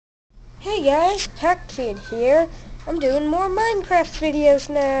Hey guys, Packfeed here. I'm doing more Minecraft videos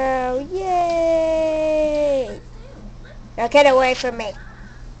now. Yay! Now get away from me.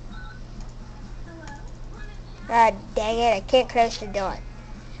 Ah, dang it, I can't close the door.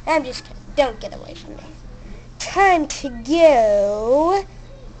 I'm just kidding. Don't get away from me. Time to go.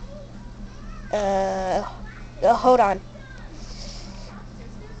 Hold on.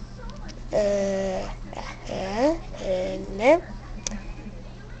 No.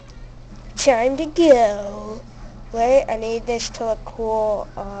 Time to go. Wait, I need this to look cool.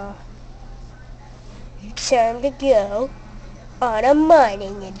 Time to go on a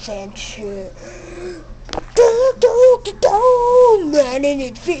mining adventure. Mining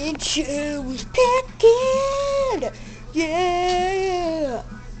adventure with Packhead. Yeah.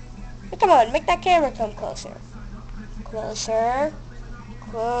 Come on, make that camera come closer. Closer.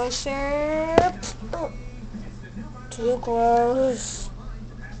 Closer. Oh. Too close.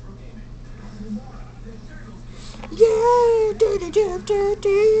 Yeah.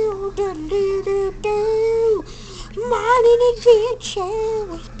 Mining adventure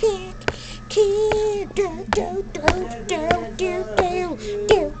with Packhead.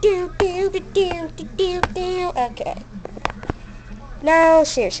 Okay. Now,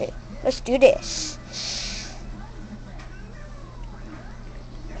 seriously, let's do this.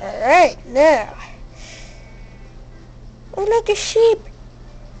 Alright, now. Oh, look, a sheep.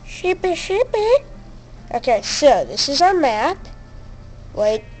 Sheepy. Okay, so this is our map.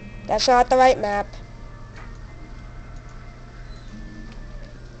 Wait, that's not the right map.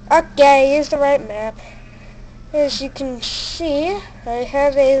 Okay, here's the right map. As you can see, I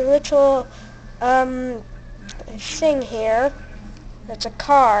have a little, thing here. That's a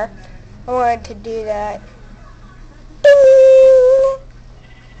car. I wanted to do that. Ding!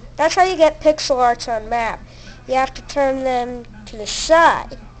 That's how you get pixel arts on map. You have to turn them to the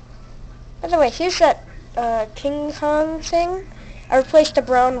side. By the way, here's that, King Kong thing. I replaced the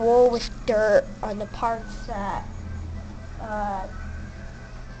brown wool with dirt on the parts that,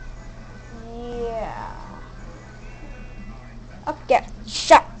 yeah. Okay,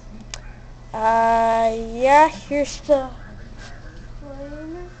 so, yeah, here's the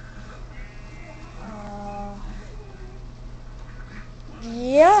plane.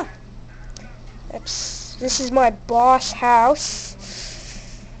 Yeah. This is my boss house.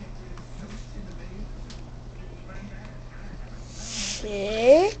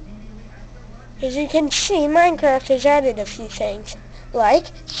 See? As you can see, Minecraft has added a few things,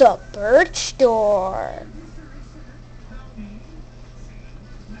 like the birch door.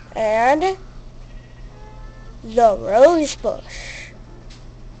 And the rose bush.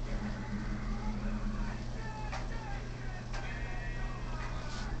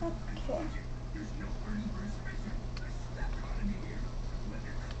 Okay.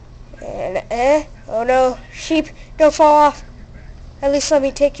 And, oh no, sheep, don't fall off. At least let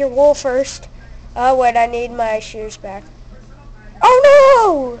me take your wool first. Oh wait, I need my shoes back.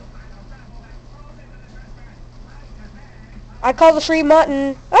 Oh no! I call the free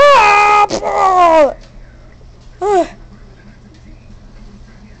mutton. Ah!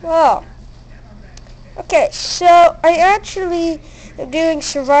 Well, okay, so I actually am doing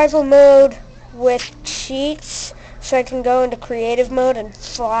survival mode with cheats, so I can go into creative mode and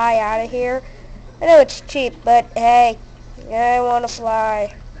fly out of here. I know it's cheap, but hey, I want to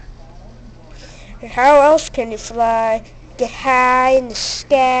fly. How else can you fly? Get high in the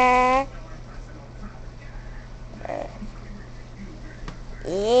sky.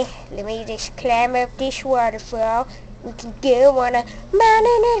 Let me just climb up this waterfall. We can go on a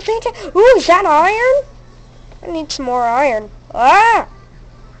mining adventure. Ooh, is that iron? I need some more iron. Ah!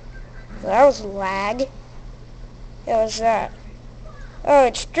 That was lag. What was that? Oh,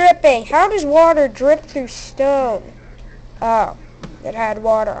 it's dripping. How does water drip through stone? Oh, it had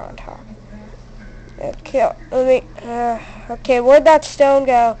water on top. Okay, okay, where'd that stone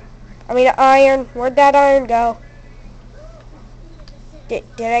go? I mean, iron. Where'd that iron go? Did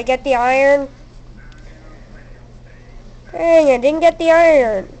I get the iron? Dang, I didn't get the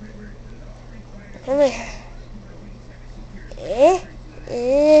iron.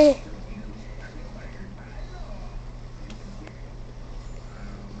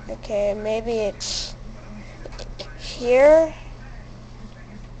 Okay, maybe it's here.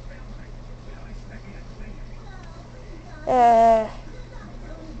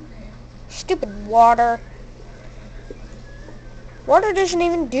 Stupid water. Water doesn't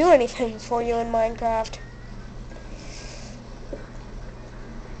even do anything for you in Minecraft.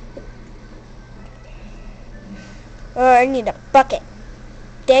 Oh, I need a bucket.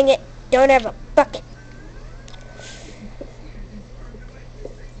 Dang it, don't have a bucket.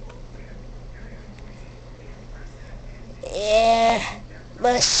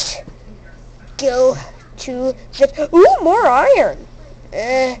 Must go to the... Ooh, more iron.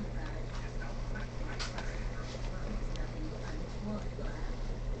 And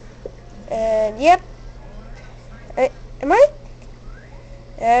yep. Am I?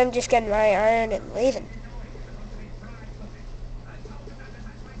 I'm just getting my iron and leaving.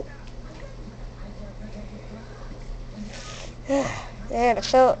 Man, I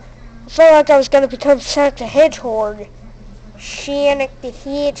felt like I was gonna become such a hedgehog. Sonic the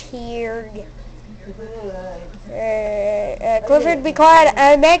Hedgehog. Clifford, be quiet.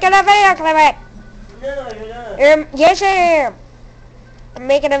 I'm making a video, Clifford. No, you're not. Yes, I am. I'm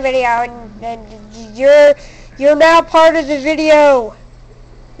making a video, and you're now part of the video.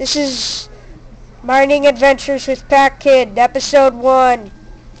 This is Mining Adventures with Pac Kid, episode 1.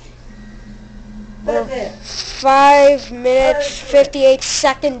 We're 5 minutes, 58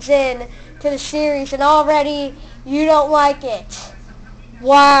 seconds in to the series, and already you don't like it.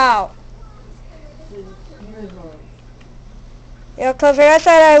 Wow. You know, Clifford, I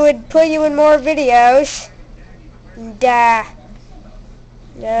thought I would put you in more videos. And, now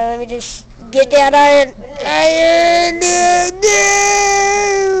let me just get that iron.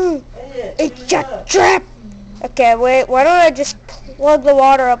 No! It's a trap! Okay, wait, why don't I just plug the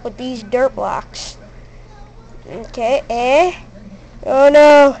water up with these dirt blocks? Okay, oh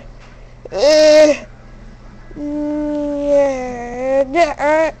no.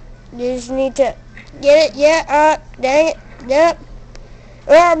 Just need to get it, yeah, dang it, yep.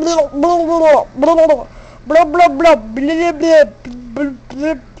 Blah, blah, blah, blah, blah, blah, blah, blah, blah,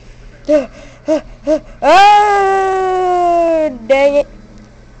 oh, dang it.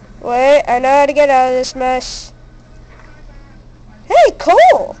 Wait, I know how to get out of this mess. Hey,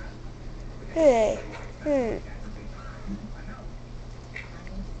 cool. Hey,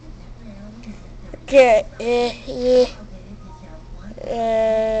 Okay,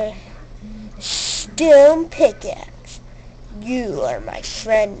 stone pickaxe. You are my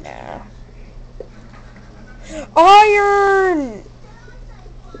friend now. Iron!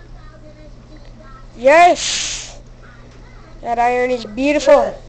 Yes! That iron is beautiful.